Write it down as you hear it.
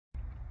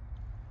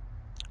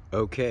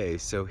Okay,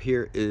 so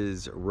here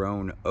is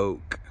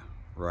Roanoke,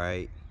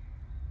 right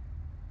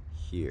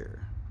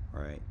here,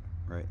 right.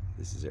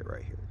 This is it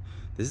right here.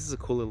 This is a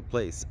cool little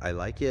place. I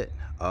like it.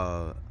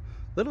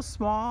 Little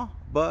small,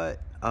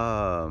 but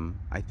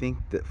I think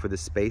that for the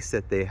space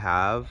that they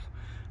have,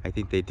 I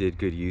think they did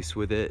good use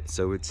with it.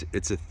 So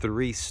it's a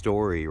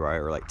 3-story, right,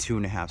 or like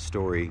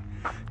 2.5-story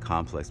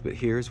complex. But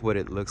here's what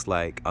it looks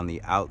like on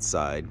the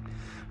outside.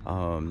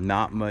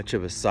 Not much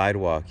of a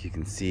sidewalk. You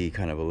can see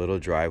kind of a little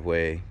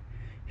driveway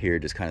here,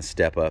 just kind of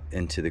step up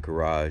into the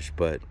garage,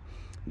 but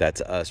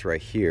that's us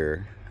right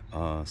here.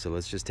 So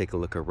let's just take a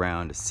look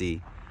around to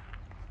see.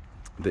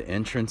 The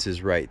entrance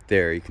is right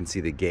there. You can see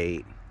the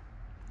gate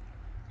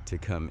to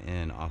come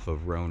in off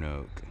of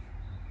Roanoke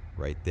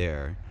right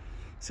there.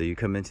 So you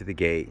come into the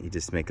gate, you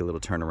just make a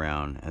little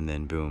turnaround, and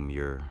then boom,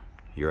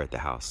 you're at the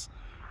house.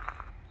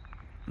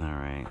 All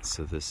right,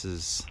 so this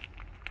is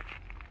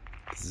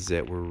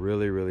it. We're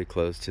really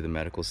close to the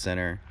medical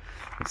center.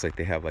 Looks like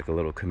they have like a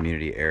little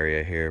community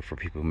area here for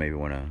people who maybe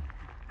want to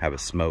have a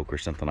smoke or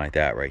something like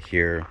that right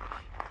here.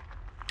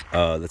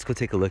 Let's go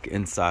take a look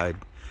inside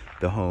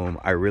the home.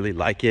 I really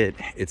like it.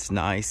 It's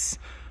nice.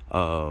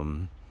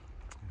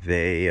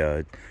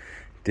 They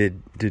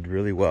did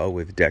really well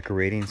with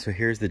decorating. So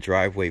here's the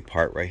driveway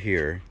part right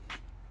here.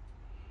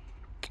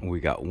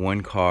 We got one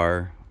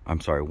door,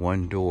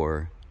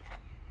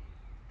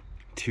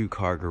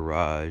 2-car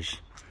garage.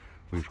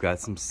 We've got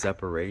some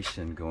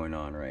separation going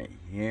on right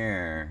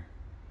here.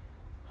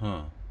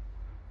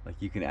 Like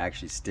you can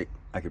actually stick,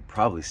 I could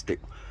probably stick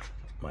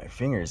my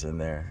fingers in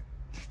there.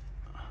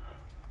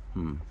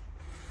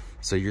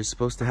 So you're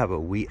supposed to have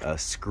a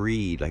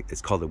screed, like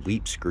it's called a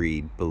weep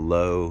screed,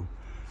 below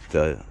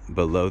the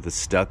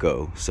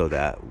stucco, so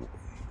that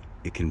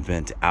it can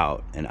vent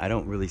out. And I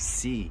don't really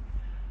see,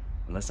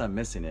 unless I'm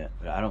missing it,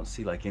 but I don't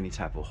see like any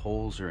type of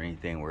holes or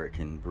anything where it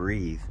can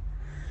breathe.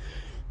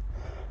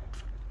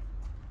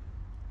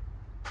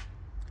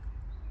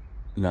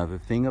 Now the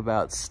thing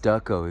about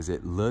stucco is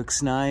it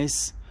looks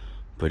nice,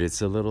 but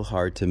it's a little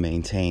hard to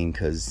maintain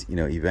because, you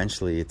know,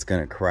 eventually it's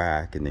gonna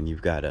crack, and then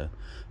you've got to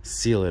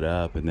seal it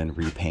up and then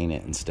repaint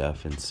it and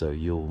stuff. And so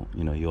you'll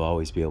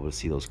always be able to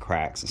see those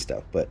cracks and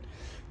stuff. But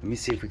let me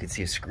see if we can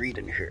see a screed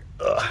in here.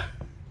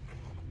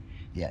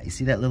 Yeah, you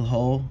see that little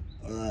hole?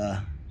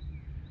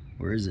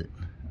 Where is it?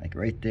 Like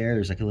right there.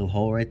 There's like a little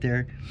hole right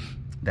there.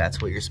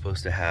 That's what you're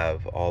supposed to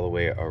have all the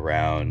way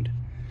around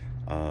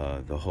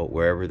the hole,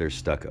 wherever there's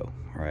stucco.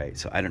 Right,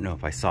 so I don't know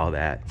if I saw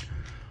that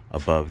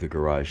above the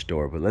garage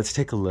door, but let's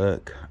take a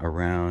look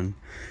around.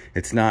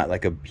 It's not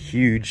like a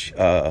huge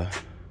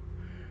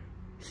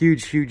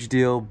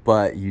deal,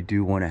 but you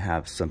do want to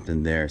have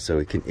something there, so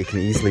it can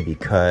easily be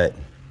cut.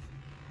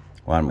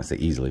 Well, I'm gonna say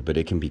easily, but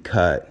it can be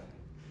cut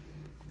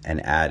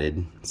and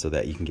added so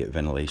that you can get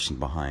ventilation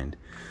behind.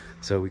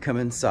 So we come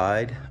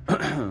inside.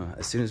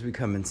 As soon as we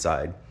come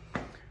inside,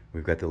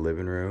 we've got the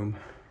living room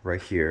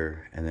right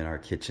here, and then our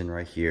kitchen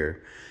right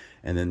here,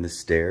 and then the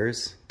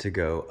stairs to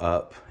go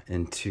up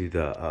into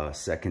the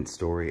 2nd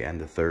story and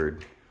the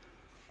third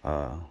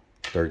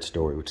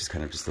story, which is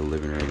kind of just the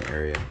living room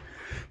area.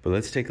 But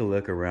let's take a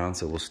look around.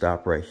 So we'll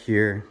stop right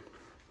here,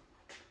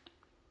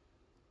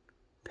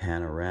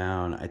 pan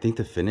around. I think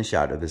the finish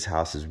out of this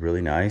house is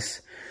really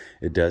nice.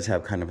 It does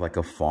have kind of like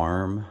a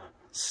farm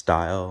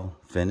style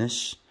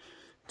finish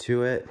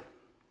to it.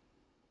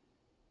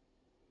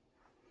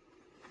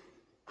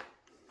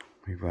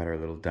 We've got our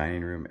little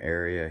dining room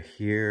area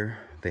here.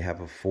 They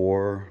have a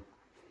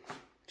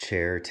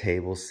 4-chair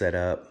table set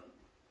up.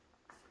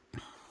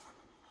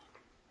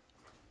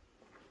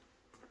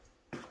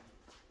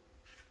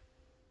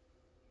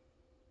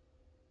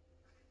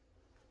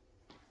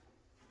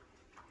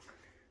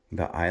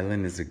 The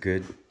island is a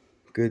good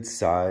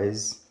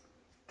size.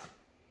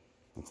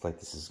 Looks like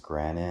this is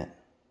granite.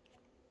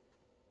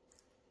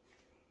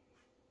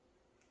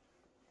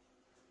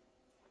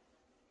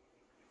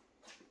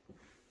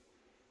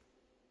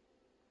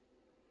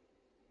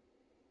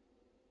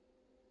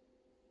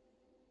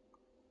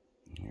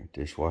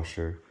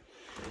 Dishwasher.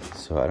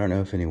 So I don't know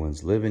if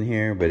anyone's living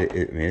here, but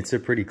I mean, it's a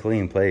pretty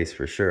clean place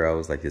for sure. I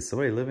was like, is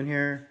somebody living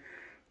here,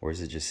 or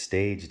is it just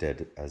staged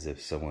as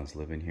if someone's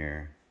living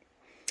here?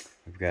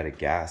 We've got a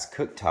gas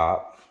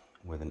cooktop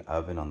with an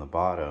oven on the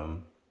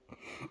bottom.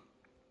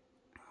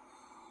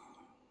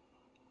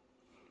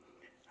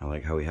 I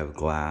like how we have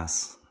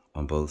glass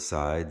on both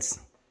sides.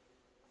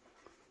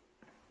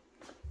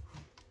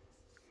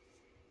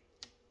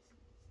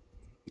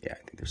 Yeah, I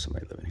think there's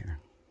somebody living here.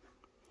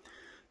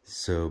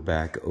 So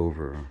back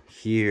over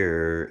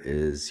here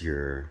is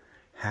your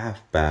half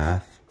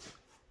bath.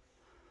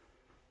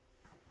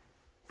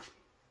 A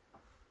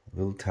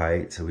little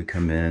tight, so we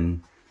come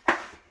in.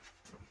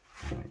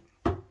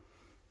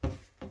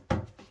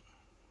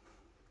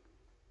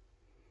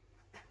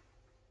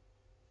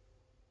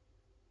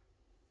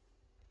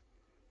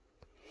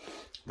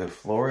 The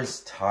floor is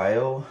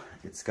tile.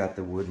 It's got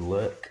the wood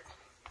look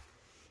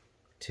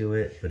to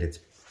it, but it's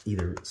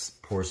either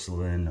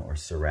porcelain or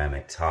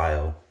ceramic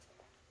tile.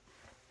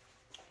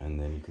 And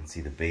then you can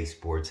see the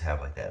baseboards have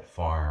like that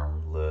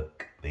farm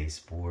look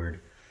baseboard.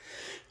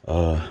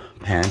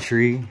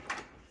 Pantry.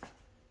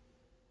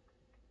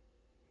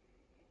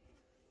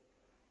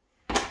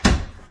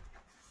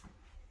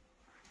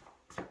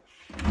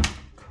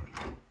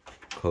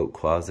 Coat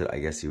closet. I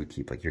guess you would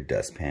keep like your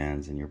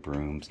dustpans and your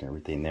brooms and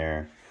everything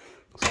there.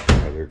 Looks like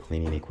other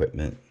cleaning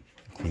equipment,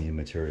 cleaning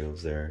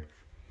materials there.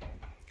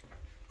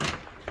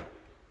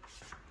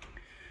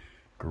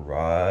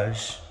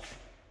 Garage.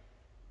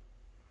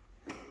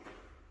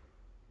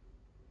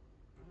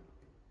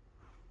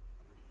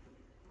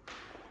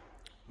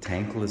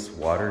 Tankless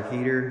water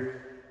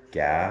heater.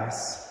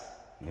 Gas.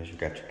 You've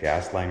got your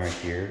gas line right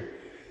here.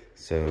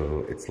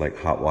 So it's like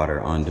hot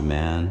water on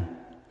demand.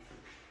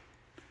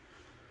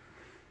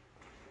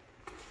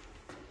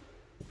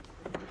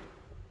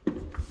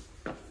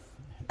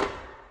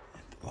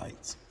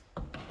 Lights.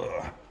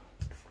 Ugh.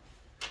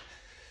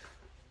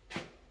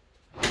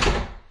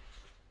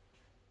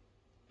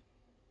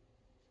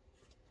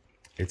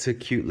 It's a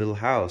cute little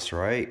house,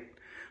 right?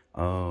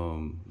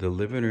 The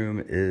living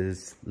room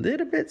is a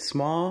little bit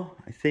small,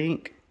 I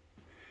think.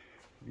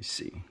 Let me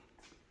see.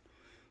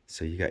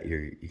 So you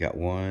got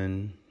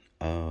one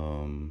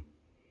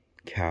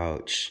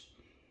couch,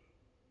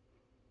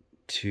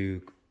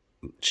 two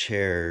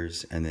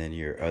chairs, and then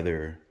your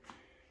other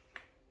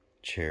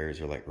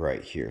chairs are like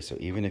right here. So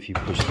even if you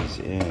push these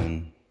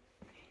in,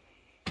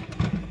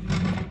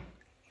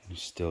 you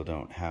still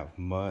don't have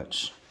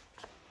much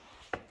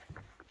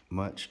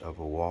of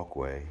a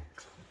walkway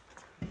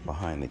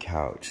behind the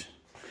couch,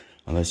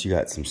 unless you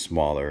got some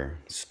smaller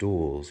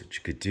stools that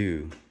you could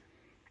do.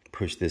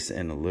 Push this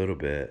in a little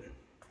bit.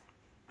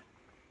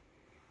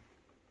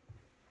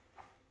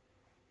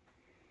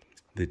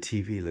 The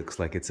TV looks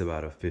like it's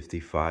about a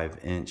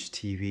 55-inch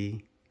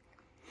TV.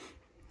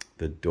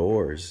 The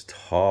door's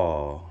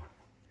tall.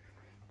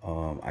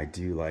 I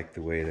do like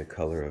the way the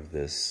color of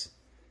this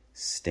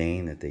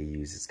stain that they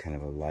use. It's kind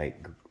of a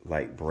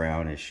light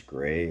brownish,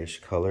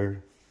 grayish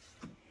color.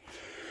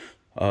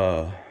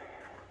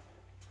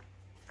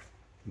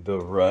 The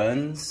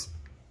runs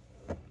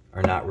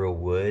are not real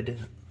wood.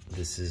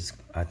 This is,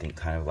 I think,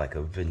 kind of like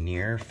a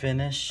veneer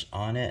finish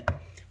on it.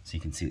 So you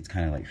can see it's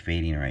kind of like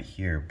fading right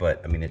here. But,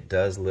 I mean, it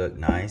does look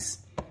nice,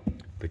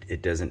 but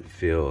it doesn't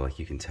feel like,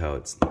 you can tell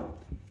it's,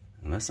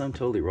 unless I'm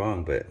totally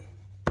wrong, but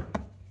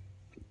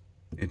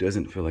it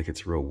doesn't feel like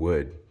it's real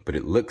wood, but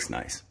it looks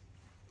nice.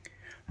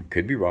 I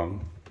could be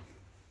wrong.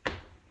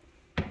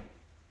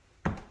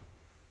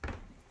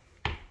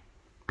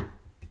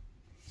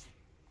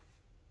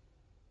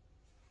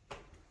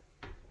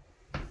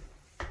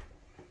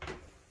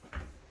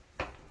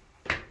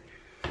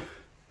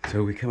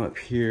 So we come up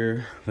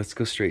here, let's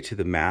go straight to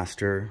the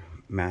master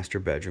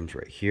bedrooms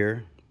right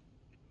here.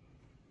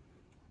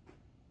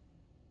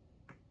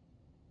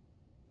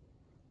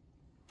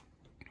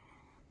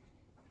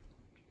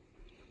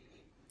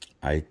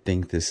 I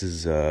think this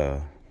is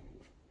a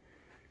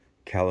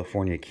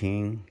California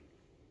king.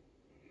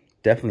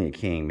 Definitely a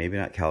king, maybe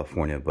not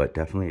California, but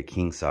definitely a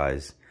king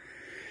size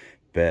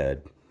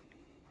bed.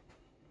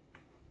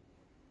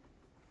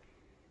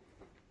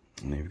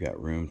 And they've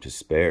got room to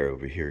spare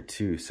over here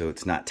too, so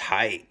it's not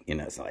tight, you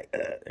know, it's not like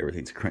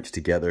everything's crunched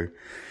together.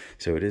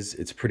 So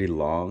it's pretty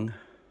long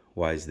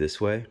wise this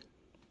way.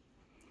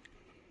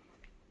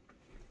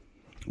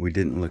 We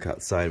didn't look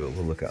outside, but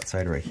we'll look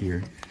outside right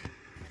here.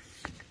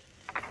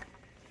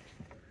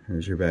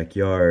 There's your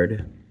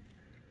backyard.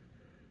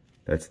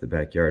 That's the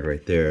backyard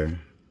right there.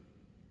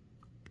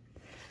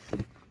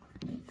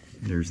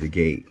 There's the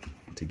gate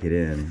to get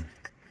in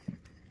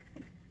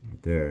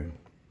right there.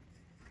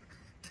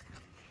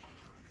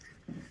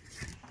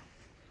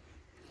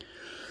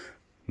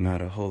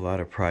 Not a whole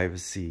lot of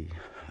privacy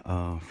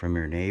from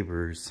your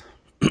neighbors.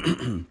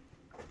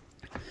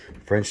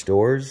 French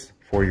doors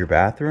for your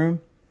bathroom.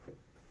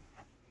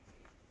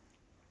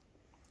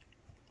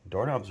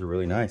 Doorknobs are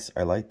really nice.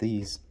 I like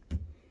these.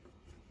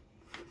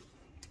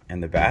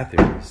 And the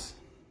bathrooms,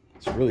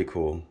 it's really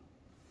cool.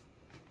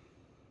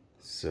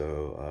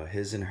 So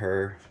his and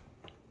her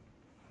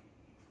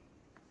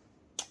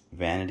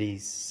vanity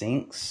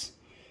sinks.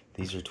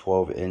 These are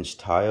 12-inch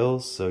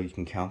tiles, so you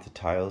can count the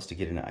tiles to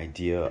get an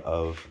idea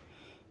of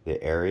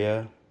the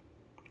area.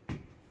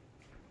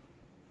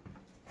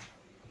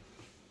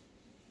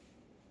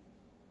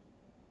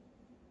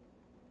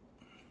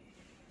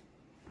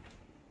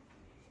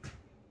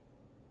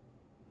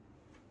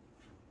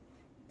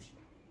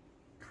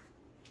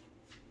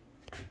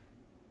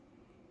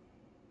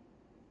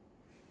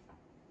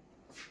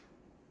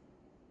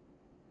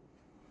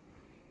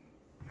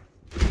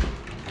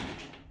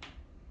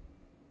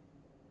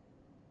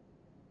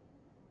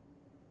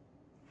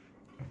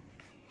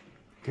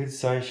 Good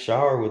sized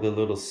shower with a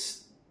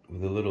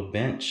little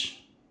bench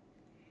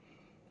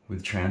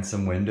with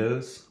transom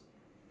windows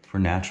for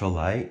natural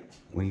light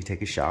when you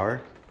take a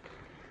shower.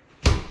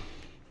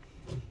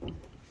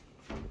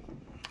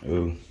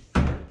 Ooh,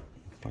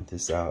 point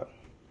this out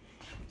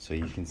so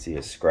you can see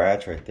a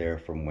scratch right there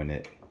from when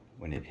it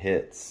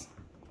hits.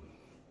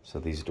 So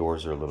these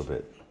doors are a little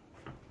bit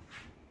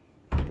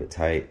keep it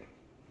tight.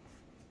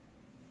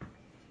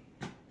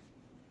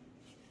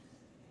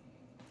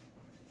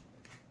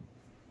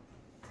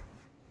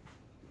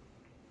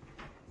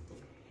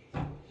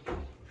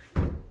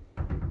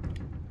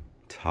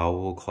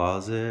 Towel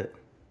closet.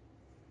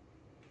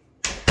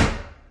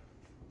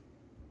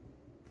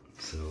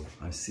 So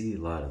I see a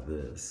lot of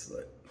this,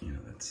 but you know,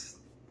 that's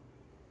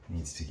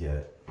needs to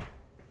get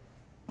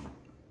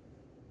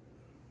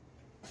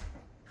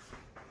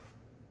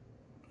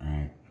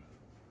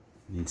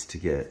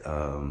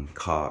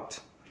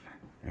caulked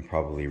and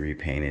probably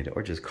repainted,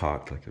 or just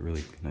caulked, like a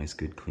really nice,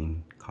 good,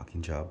 clean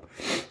caulking job.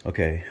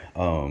 Okay,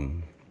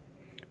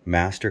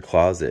 master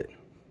closet.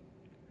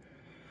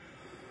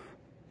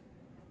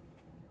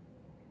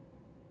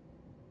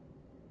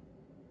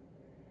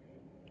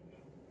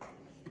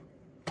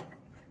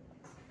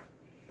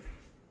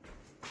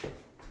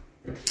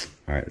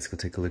 All right, let's go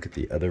take a look at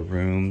the other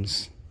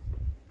rooms.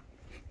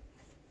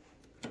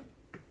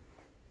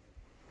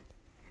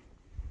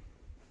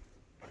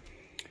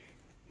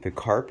 The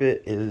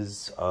carpet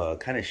is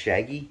kind of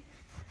shaggy.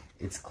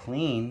 It's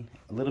clean,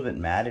 a little bit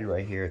matted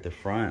right here at the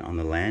front on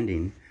the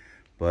landing,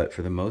 but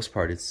for the most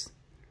part, it's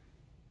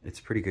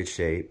pretty good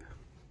shape.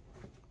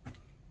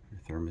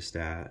 Your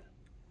thermostat.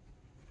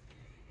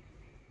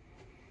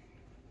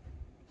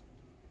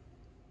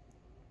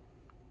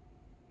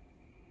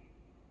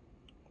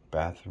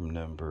 Bathroom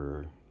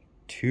number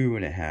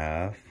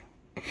 2.5.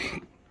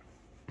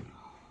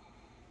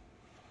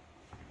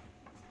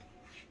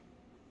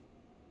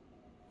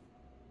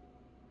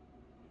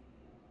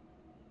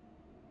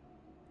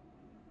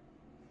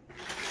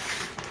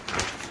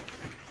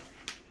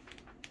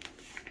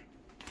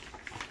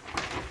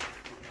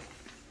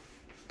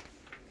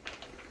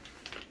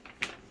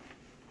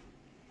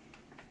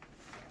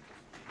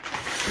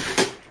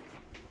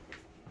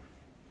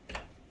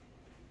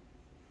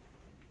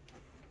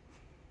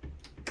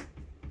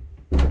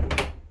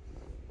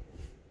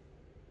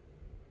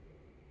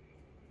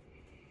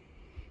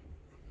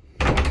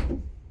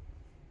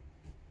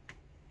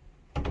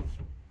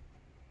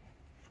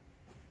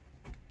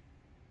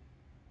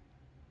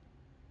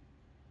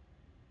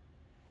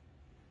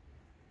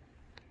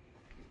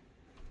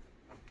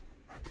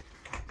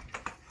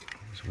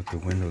 What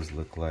the windows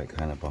look like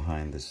kind of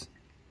behind the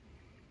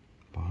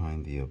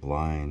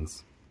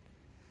blinds.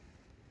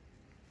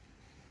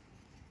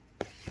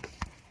 So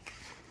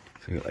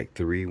you got like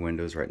 3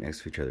 windows right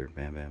next to each other,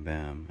 bam, bam,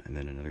 bam, and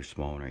then another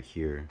small one right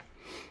here.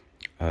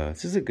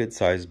 This is a good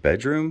sized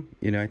bedroom.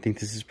 You know, I think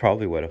this is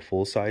probably what, a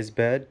full size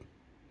bed.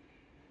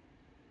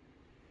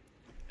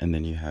 And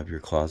then you have your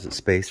closet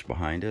space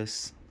behind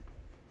us.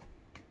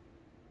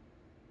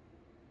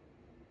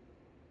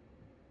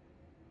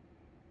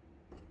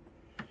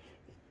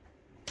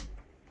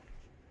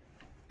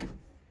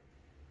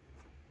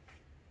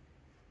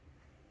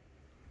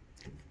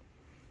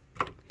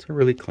 It's a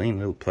really clean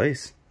little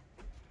place.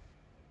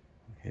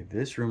 Okay,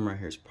 this room right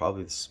here is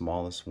probably the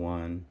smallest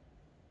one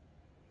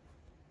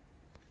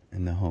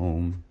in the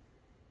home.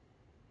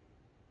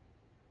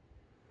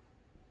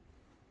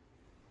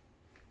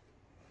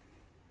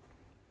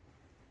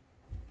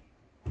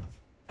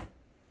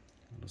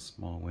 Little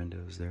small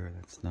windows there,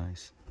 that's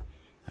nice.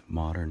 That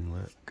modern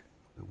look,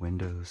 the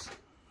windows.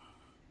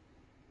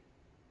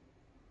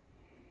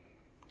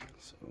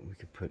 So we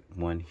could put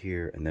one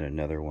here and then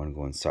another one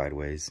going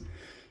sideways,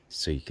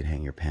 so you can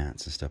hang your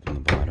pants and stuff on the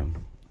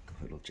bottom.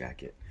 A little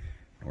jacket,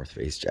 North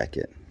Face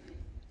jacket.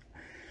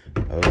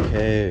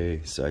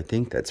 Okay, so I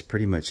think that's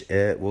pretty much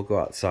it. We'll go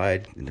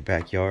outside in the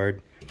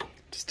backyard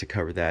just to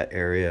cover that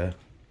area,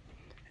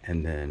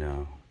 and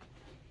then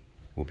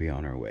we'll be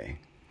on our way.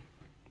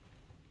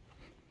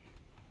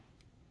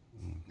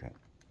 Got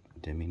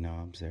dimming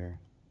knobs there.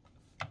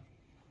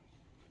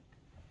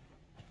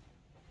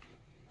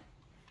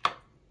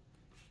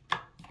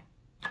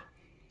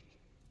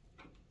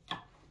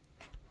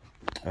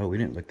 Oh, we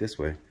didn't look this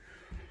way.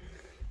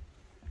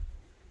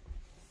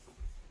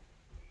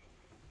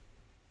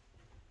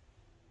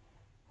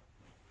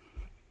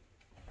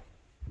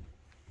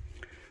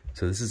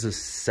 So this is a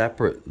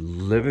separate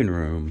living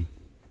room.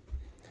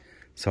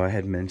 So I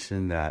had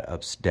mentioned that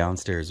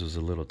downstairs was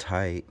a little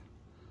tight.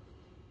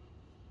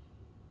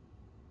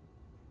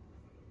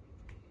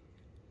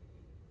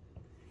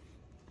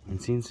 I'm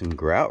seeing some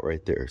grout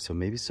right there. So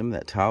maybe some of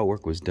that tile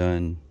work was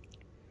done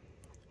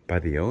by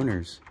the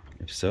owners.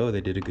 If so, they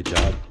did a good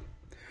job.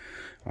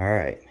 All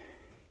right,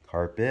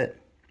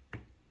 carpet.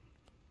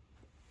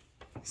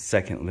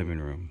 Second living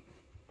room.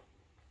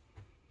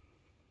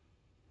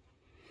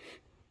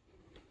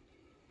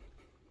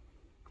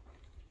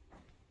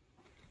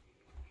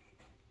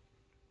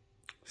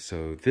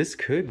 So this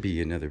could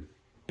be another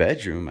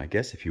bedroom, I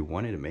guess. If you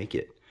wanted to make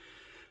it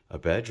a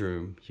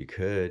bedroom, you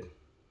could.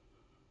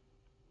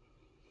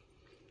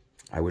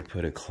 I would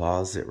put a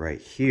closet right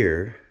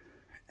here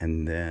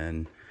and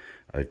then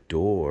a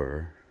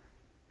door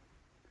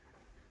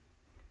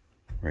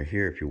right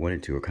here if you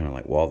wanted to, or kind of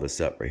like wall this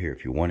up right here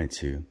if you wanted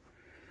to,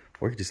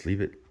 or you could just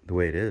leave it the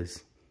way it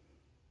is.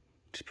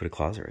 Just put a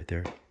closet right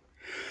there. There's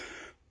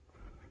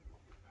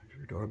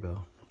your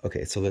doorbell.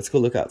 Okay, so let's go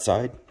look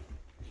outside.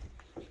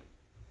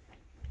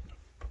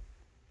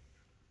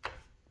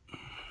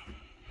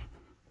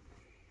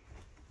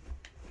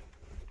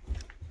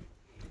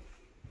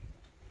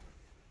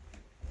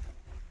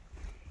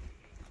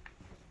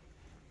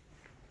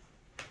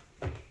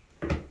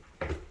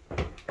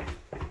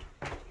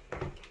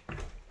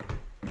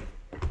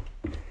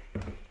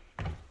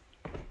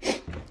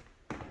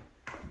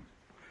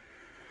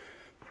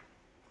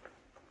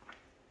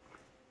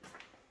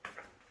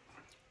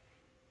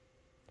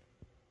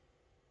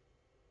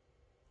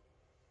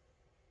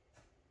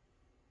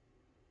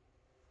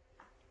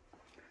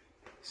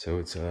 So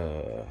it's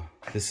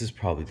this is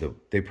probably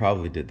they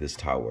probably did this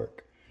tile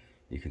work.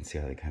 You can see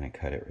how they kind of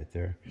cut it right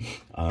there.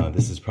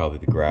 This is probably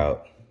the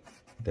grout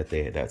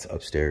that's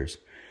upstairs.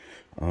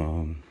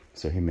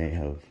 So he may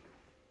have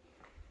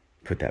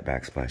put that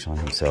backsplash on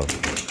himself.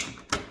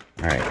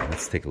 All right,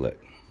 let's take a look.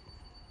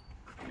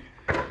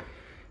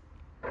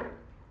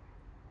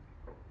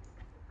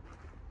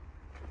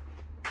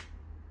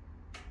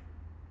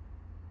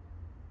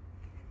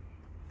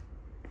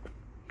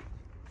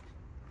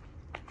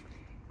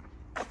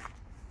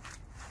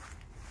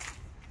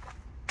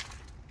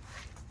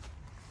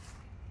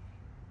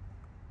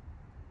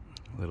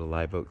 Little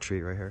live oak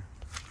tree right here.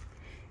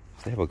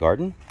 Does they have a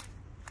garden?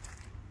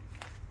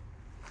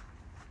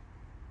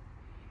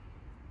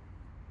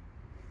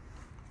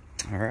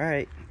 All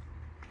right,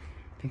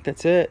 I think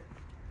that's it.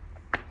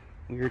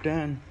 We are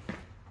done.